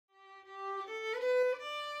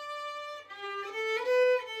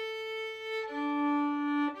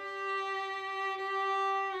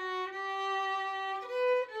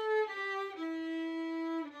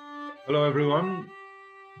Hello, everyone.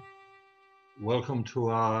 Welcome to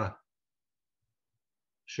our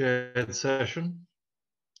shared session.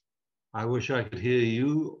 I wish I could hear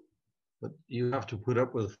you, but you have to put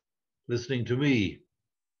up with listening to me.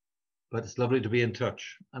 But it's lovely to be in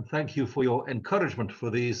touch. And thank you for your encouragement for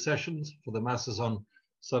these sessions, for the masses on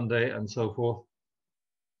Sunday and so forth.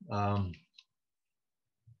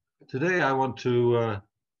 Today, I want to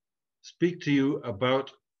speak to you about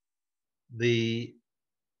the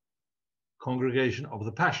Congregation of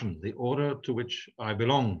the Passion, the order to which I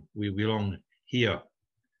belong. We belong here.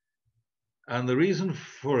 And the reason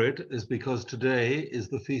for it is because today is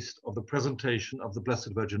the feast of the presentation of the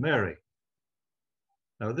Blessed Virgin Mary.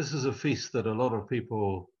 Now, this is a feast that a lot of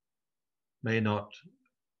people may not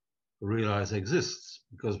realize exists,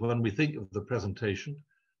 because when we think of the presentation,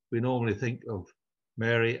 we normally think of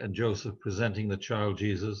Mary and Joseph presenting the child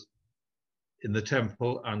Jesus in the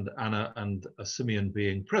temple and Anna and Simeon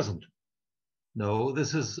being present. No,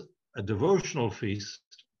 this is a devotional feast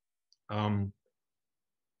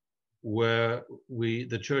where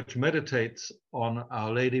the church meditates on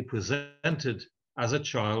Our Lady presented as a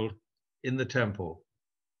child in the temple,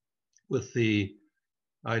 with the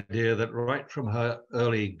idea that right from her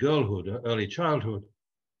early girlhood, her early childhood,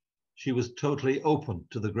 she was totally open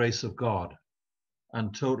to the grace of God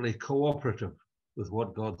and totally cooperative with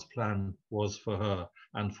what God's plan was for her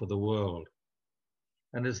and for the world.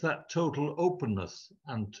 And it's that total openness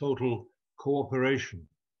and total cooperation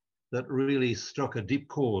that really struck a deep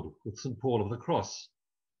chord with St. Paul of the Cross,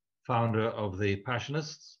 founder of the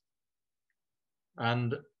Passionists.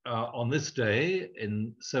 And on this day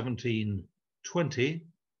in 1720,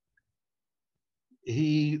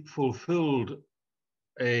 he fulfilled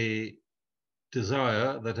a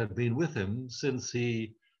desire that had been with him since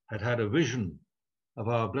he had had a vision of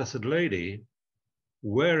Our Blessed Lady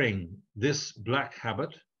wearing this black habit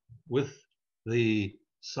with the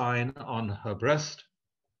sign on her breast,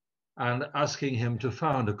 and asking him to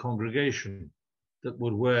found a congregation that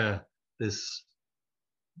would wear this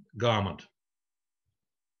garment.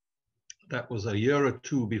 That was a year or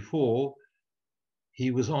two before. He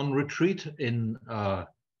was on retreat in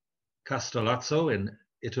Castellazzo in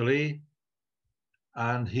Italy,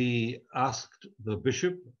 and he asked the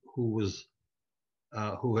bishop, who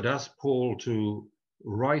had asked Paul to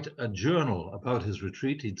write a journal about his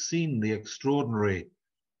retreat. He'd seen the extraordinary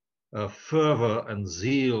fervor and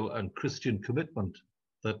zeal and Christian commitment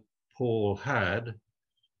that Paul had,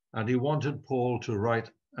 and he wanted Paul to write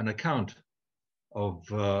an account of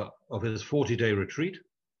his 40-day retreat,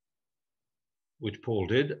 which Paul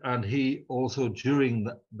did. And he also, during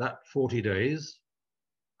that 40 days,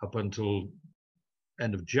 up until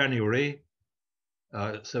end of January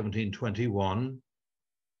 1721,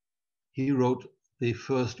 he wrote the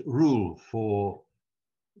first rule for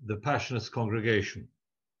the Passionist congregation.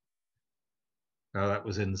 Now, that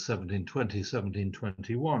was in 1720,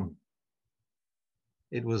 1721.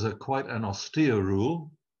 It was quite an austere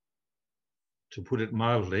rule, to put it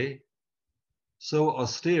mildly, so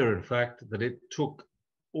austere, in fact, that it took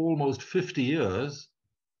almost 50 years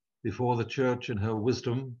before the Church, in her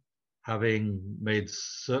wisdom, having made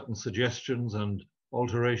certain suggestions and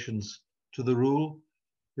alterations to the rule,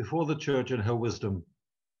 before the Church, in her wisdom,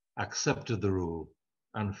 accepted the rule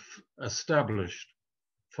and established,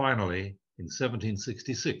 finally, in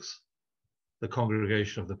 1766, the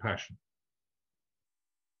Congregation of the Passion.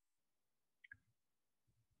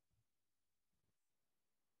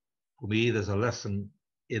 For me, there's a lesson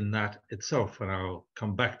in that itself, and I'll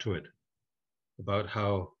come back to it, about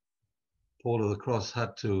how Paul of the Cross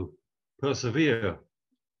had to persevere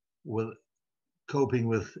with coping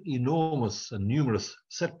with enormous and numerous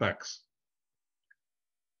setbacks.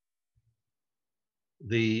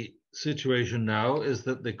 The situation now is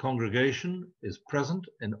that the congregation is present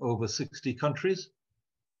in over 60 countries.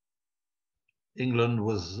 England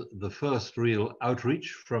was the first real outreach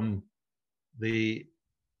from the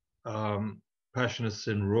Passionists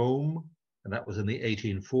in Rome, and that was in the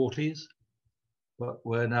 1840s. But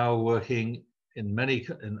we're now working in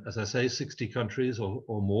as I say, 60 countries or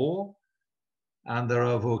more. And there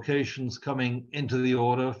are vocations coming into the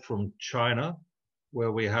order from China,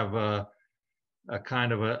 where we have a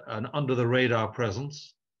kind of an under the radar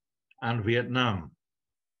presence, and Vietnam.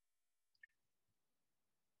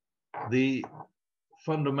 The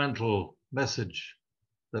fundamental message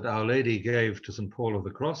that Our Lady gave to St. Paul of the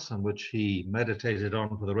Cross, and which he meditated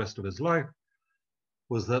on for the rest of his life,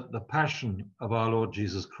 was that the passion of our Lord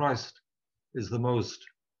Jesus Christ is the most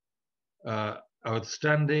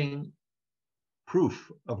outstanding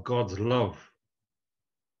proof of God's love,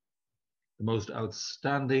 the most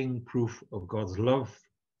outstanding proof of God's love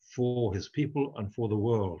for his people and for the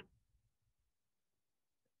world.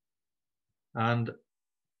 And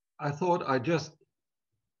I thought I'd just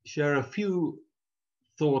share a few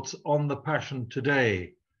thoughts on the Passion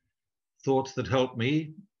today, thoughts that help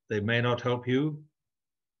me. They may not help you,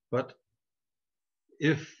 but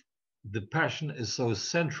if the Passion is so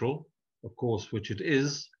central, of course, which it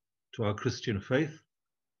is, to our Christian faith,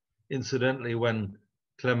 incidentally, when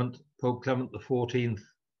Pope Clement XIV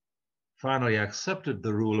finally accepted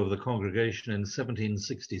the rule of the congregation in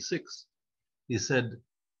 1766, he said,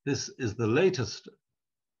 this is the latest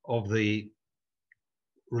of the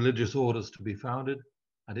religious orders to be founded,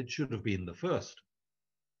 and it should have been the first.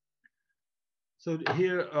 So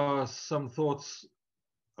here are some thoughts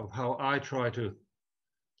of how I try to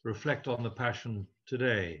reflect on the Passion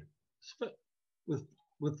today,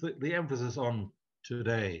 with the emphasis on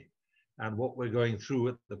today and what we're going through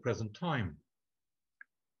at the present time.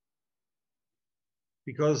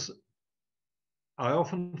 Because I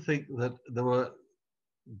often think that there were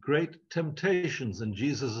great temptations in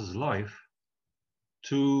Jesus's life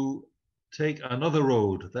to take another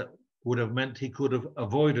road that would have meant he could have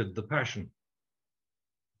avoided the Passion,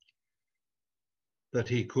 that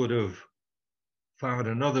he could have found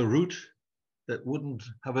another route that wouldn't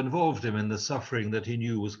have involved him in the suffering that he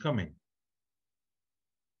knew was coming.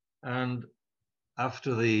 And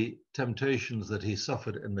after the temptations that he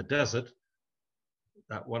suffered in the desert,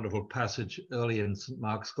 that wonderful passage early in St.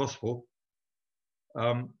 Mark's Gospel,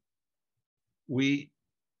 we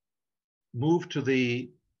move to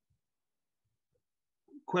the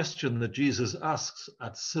question that Jesus asks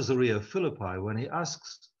at Caesarea Philippi when he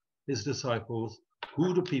asks his disciples,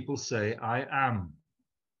 who do people say I am?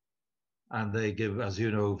 And they give, as you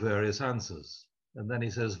know, various answers. And then he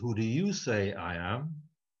says, who do you say I am?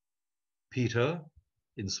 Peter,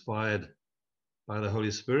 inspired by the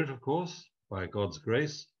Holy Spirit, of course, by God's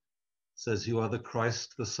grace, says, you are the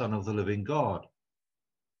Christ, the Son of the living God.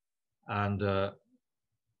 And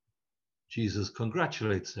Jesus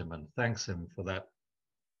congratulates him and thanks him for that,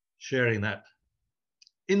 sharing that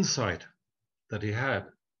insight that he had.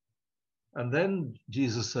 And then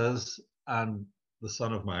Jesus says, and the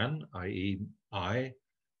Son of Man, i.e. I,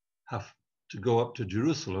 have to go up to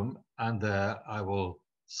Jerusalem, and there I will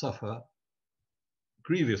suffer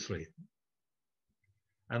grievously.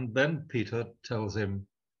 And then Peter tells him,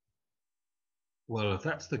 well, if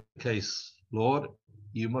that's the case, Lord,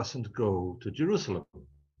 you mustn't go to Jerusalem.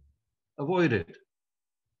 Avoid it.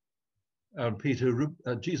 And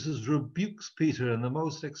Jesus rebukes Peter in the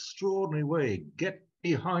most extraordinary way. Get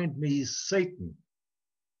behind me, Satan.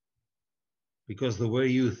 Because the way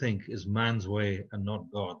you think is man's way and not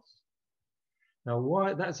God's. Now,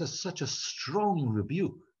 why? That's such a strong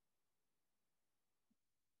rebuke.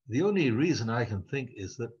 The only reason I can think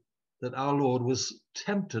is that our Lord was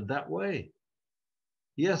tempted that way.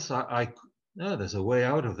 Yes, there's a way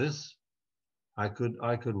out of this. I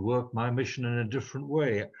could work my mission in a different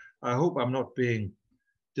way. I hope I'm not being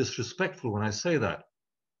disrespectful when I say that.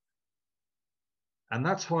 And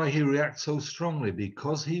that's why he reacts so strongly,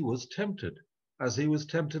 because he was tempted, as he was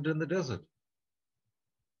tempted in the desert.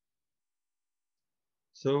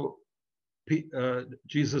 So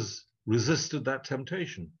Jesus resisted that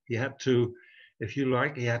temptation. He had to, if you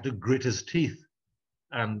like, he had to grit his teeth.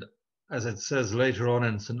 And as it says later on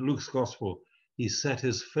in St. Luke's Gospel, he set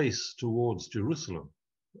his face towards Jerusalem.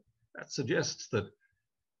 That suggests that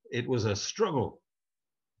it was a struggle.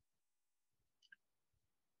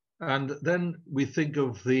 And then we think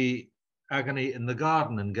of the agony in the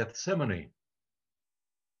garden in Gethsemane.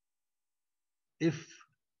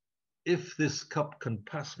 If this cup can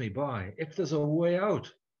pass me by, if there's a way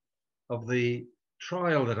out of the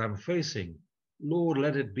trial that I'm facing, Lord,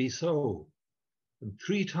 let it be so. And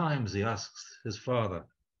 3 times he asks his Father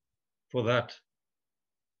for that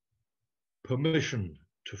permission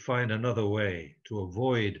to find another way, to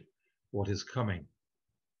avoid what is coming.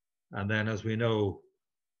 And then, as we know,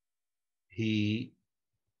 he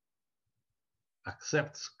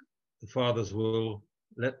accepts the Father's will.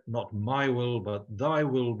 Let not my will, but thy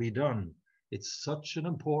will be done. It's such an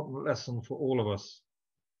important lesson for all of us,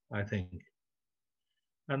 I think.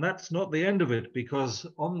 And that's not the end of it, because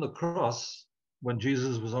on the cross, when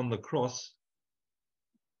Jesus was on the cross,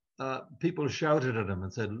 people shouted at him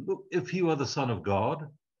and said, look, if you are the Son of God,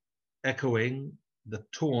 echoing the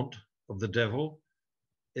taunt of the devil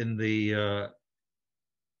in the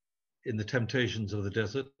temptations of the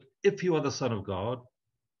desert, if you are the Son of God,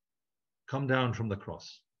 come down from the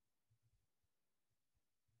cross.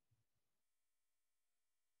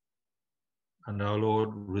 And our Lord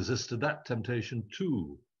resisted that temptation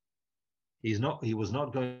too. He was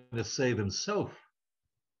not going to save himself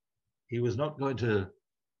he was not going to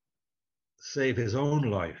save his own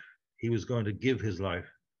life. He was going to give his life,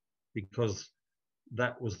 because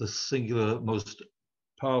that was the singular most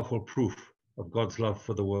powerful proof of God's love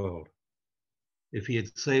for the world. If he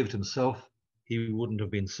had saved himself, he wouldn't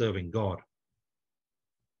have been serving God.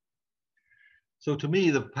 So to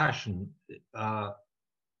me, the Passion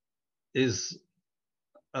is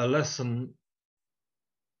a lesson,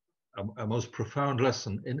 a most profound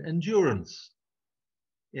lesson in endurance,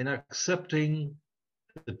 in accepting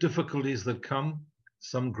the difficulties that come,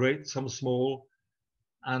 some great, some small,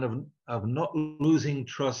 and of not losing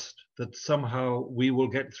trust that somehow we will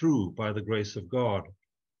get through by the grace of God.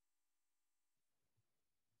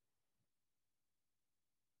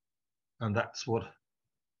 And that's what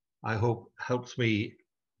I hope helps me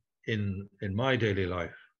in my daily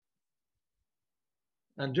life.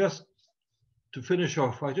 And just to finish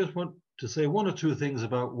off, I just want to say one or two things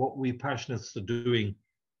about what we Passionists are doing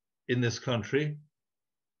in this country.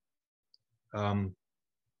 And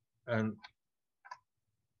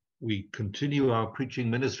we continue our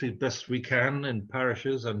preaching ministry best we can in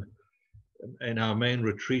parishes and in our main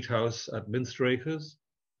retreat house at Minster Acres.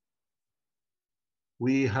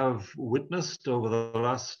 We have witnessed over the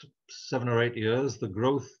last 7 or 8 years the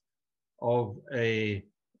growth of a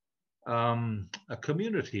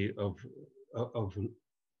community of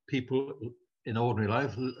people in ordinary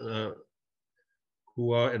life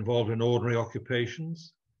who are involved in ordinary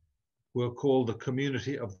occupations, who are called the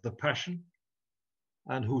community of the Passion,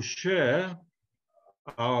 and who share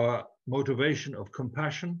our motivation of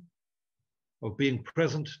compassion, of being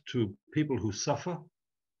present to people who suffer,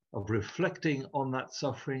 of reflecting on that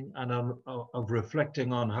suffering, and of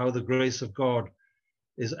reflecting on how the grace of God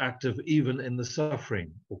is active even in the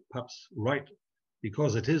suffering, or perhaps right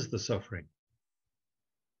because it is the suffering.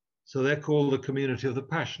 So they're called the community of the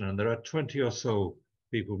Passion, and there are 20 or so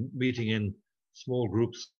people meeting in small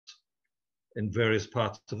groups in various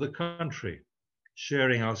parts of the country,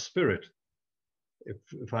 sharing our spirit,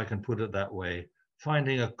 if I can put it that way,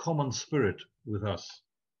 finding a common spirit with us.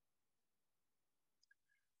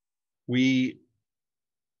 We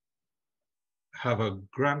have a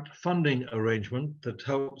grant funding arrangement that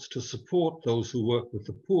helps to support those who work with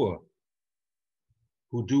the poor,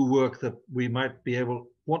 who do work that we might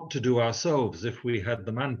want to do ourselves if we had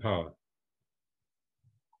the manpower.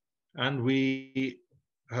 And we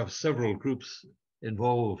have several groups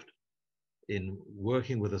involved in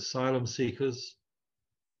working with asylum seekers,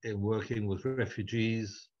 in working with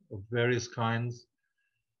refugees of various kinds,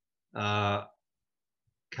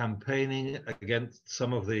 campaigning against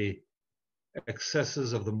some of the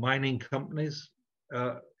excesses of the mining companies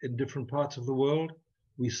in different parts of the world.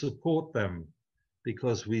 We support them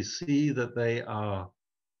because we see that they are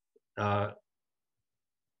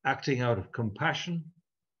acting out of compassion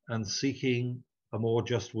and seeking a more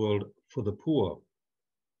just world for the poor.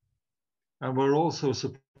 And we're also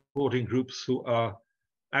supporting groups who are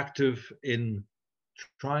active in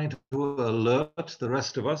trying to alert the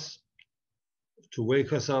rest of us, to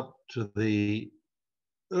wake us up to the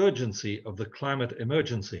urgency of the climate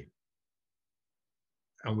emergency.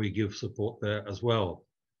 And we give support there as well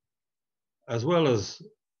as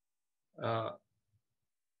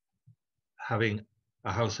having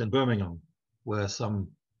a house in Birmingham where some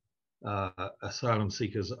asylum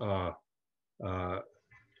seekers are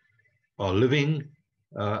living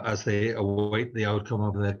as they await the outcome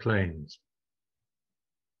of their claims.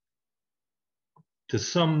 To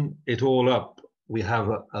sum it all up, we have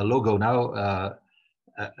a logo now,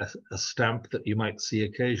 a stamp that you might see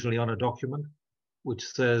occasionally on a document, which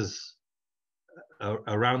says,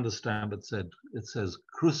 around the stamp, it says,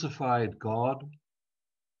 crucified God,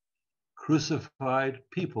 crucified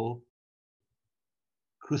people,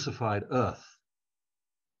 crucified earth.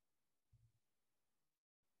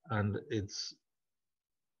 And it's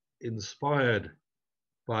inspired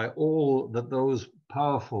by all that those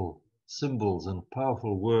powerful symbols and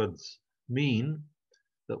powerful words mean,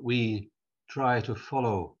 that we try to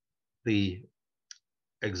follow the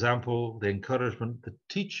example, the encouragement, the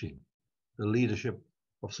teaching, the leadership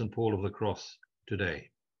of St. Paul of the Cross today.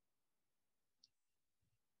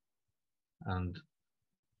 And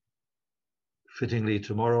fittingly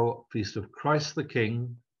tomorrow, Feast of Christ the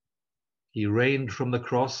King. He reigned from the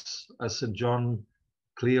cross, as St. John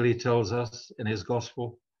clearly tells us in his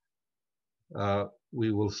Gospel.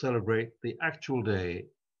 We will celebrate the actual day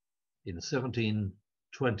in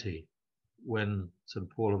 1720 when St.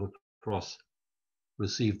 Paul of the Cross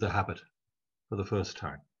received the habit for the first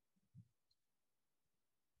time.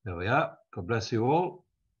 There we are. God bless you all.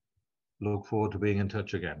 Look forward to being in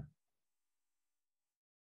touch again.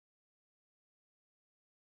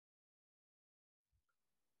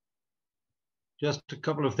 Just a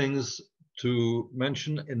couple of things to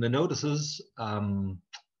mention in the notices. The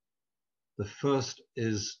first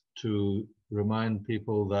is to remind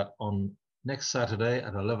people that on next Saturday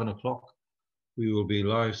at 11 o'clock, we will be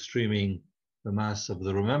live streaming the Mass of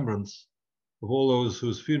the Remembrance of all those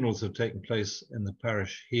whose funerals have taken place in the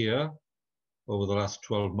parish here over the last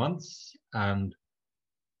 12 months. And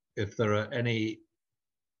if there are any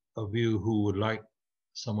of you who would like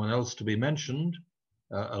someone else to be mentioned,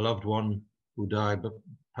 a loved one who died, but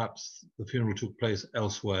perhaps the funeral took place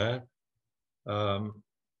elsewhere,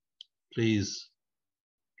 please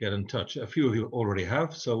get in touch. A few of you already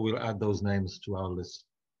have, so we'll add those names to our list.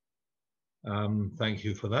 Thank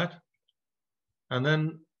you for that. And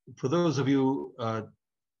then for those of you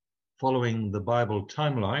following the Bible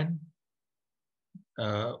timeline,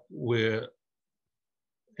 we're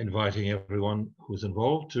inviting everyone who's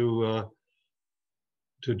involved to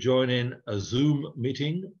join in a Zoom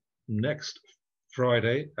meeting next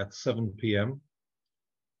Friday at 7 p.m.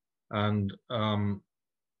 and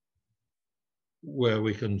where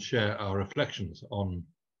we can share our reflections on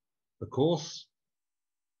the course.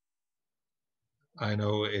 I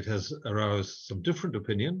know it has aroused some different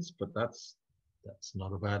opinions, but that's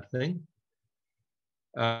not a bad thing.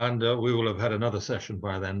 And we will have had another session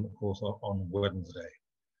by then, of course, on Wednesday.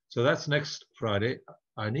 So that's next Friday.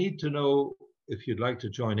 I need to know if you'd like to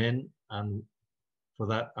join in, and for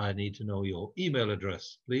that, I need to know your email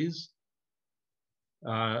address, please.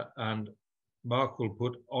 And Mark will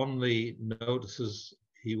put on the notices,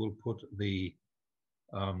 he will put the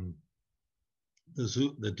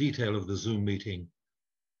detail of the Zoom meeting,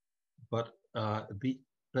 but it'd be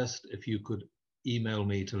best if you could email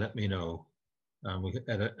me to let me know, and we get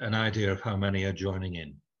an idea of how many are joining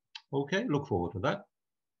in. Okay, look forward to that.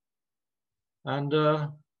 And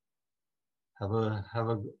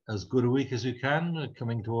have as good a week as you can,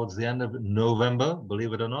 coming towards the end of November,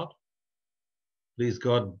 believe it or not. Please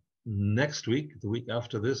God, next week, the week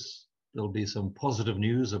after this, there'll be some positive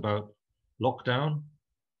news about lockdown,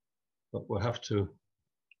 but we'll have to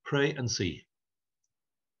pray and see.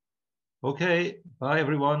 Okay, bye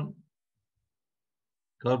everyone.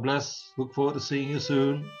 God bless. Look forward to seeing you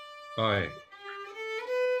soon. Bye.